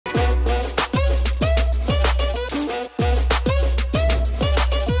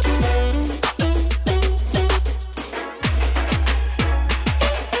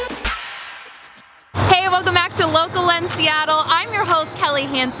Seattle. I'm your host, Kelly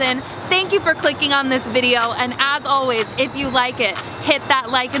Hansen. Thank you for clicking on this video, and as always, if you like it, hit that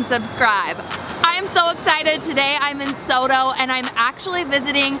like and subscribe. I'm so excited. Today I'm in SODO and I'm actually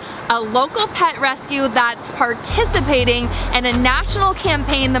visiting a local pet rescue that's participating in a national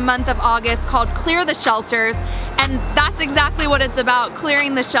campaign the month of August called Clear the Shelters, and that's exactly what it's about,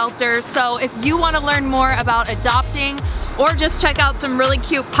 clearing the shelters. So if you want to learn more about adopting or just check out some really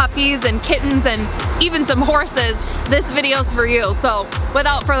cute puppies and kittens and even some horses, this video's for you. So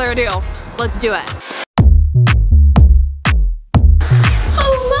without further ado, let's do it.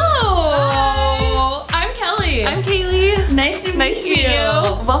 I'm Kaylee. Nice to meet you.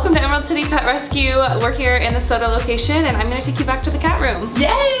 Welcome to Emerald City Pet Rescue. We're here in the SODO location and I'm gonna take you back to the cat room.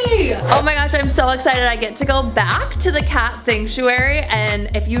 Yay! Oh my gosh, I'm so excited. I get to go back to the cat sanctuary,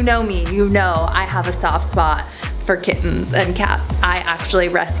 and if you know me, you know I have a soft spot for kittens and cats. I actually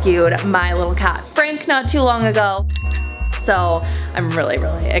rescued my little cat Frank not too long ago. So I'm really,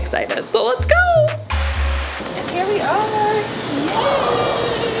 really excited. So let's go! And here we are. Yay!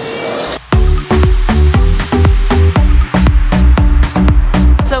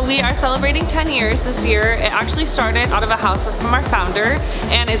 So we are celebrating 10 years this year. It actually started out of a house from our founder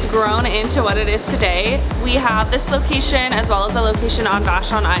and it's grown into what it is today. We have this location as well as a location on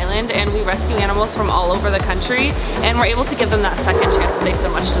Vashon Island, and we rescue animals from all over the country, and we're able to give them that second chance that they so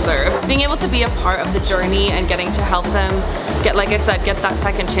much deserve. Being able to be a part of the journey and getting to help them get, like I said, get that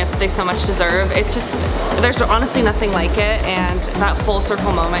second chance that they so much deserve, it's just, there's honestly nothing like it, and that full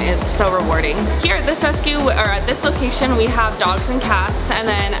circle moment is so rewarding. Here at this rescue, or at this location, we have dogs and cats, and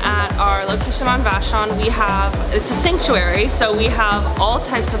then at our location on Vashon, we have, it's a sanctuary, so we have all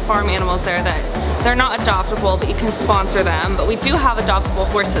types of farm animals there that they're not adoptable, but you can sponsor them. But we do have adoptable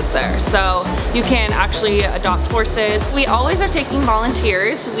horses there, so you can actually adopt horses. We always are taking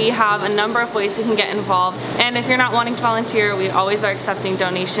volunteers. We have a number of ways you can get involved, and if you're not wanting to volunteer, we always are accepting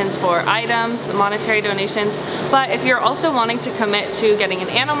donations for items, monetary donations. But if you're also wanting to commit to getting an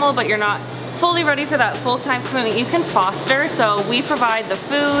animal, but you're not fully ready for that full-time commitment, you can foster. So we provide the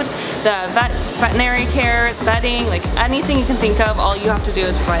food, the veterinary care, bedding, like anything you can think of. All you have to do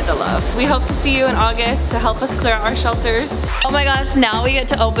is provide the love. We hope to see you in August to help us clear out our shelters. Oh my gosh, now we get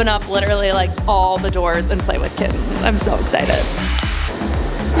to open up literally like all the doors and play with kittens. I'm so excited.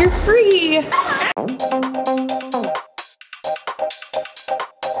 You're free.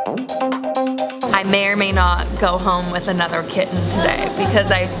 I may or may not go home with another kitten today because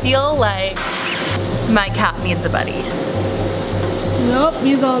I feel like my cat needs a buddy. Nope,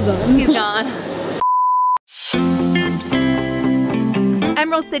 he's all done. He's gone.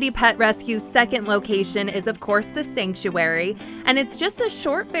 Emerald City Pet Rescue's second location is of course the sanctuary, and it's just a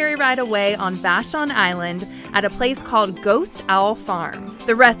short ferry ride away on Vashon Island at a place called Ghost Owl Farm.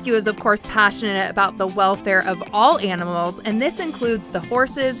 The rescue is of course passionate about the welfare of all animals, and this includes the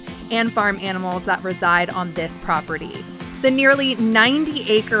horses and farm animals that reside on this property. The nearly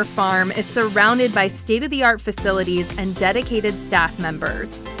 90-acre farm is surrounded by state-of-the-art facilities and dedicated staff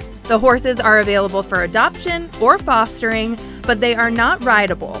members. The horses are available for adoption or fostering, but they are not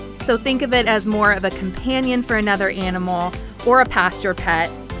rideable, so think of it as more of a companion for another animal or a pasture pet,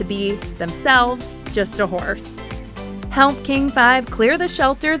 to be themselves just a horse. Help King 5 clear the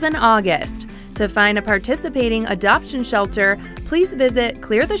shelters in August. To find a participating adoption shelter, please visit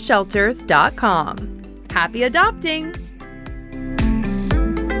cleartheshelters.com. Happy adopting!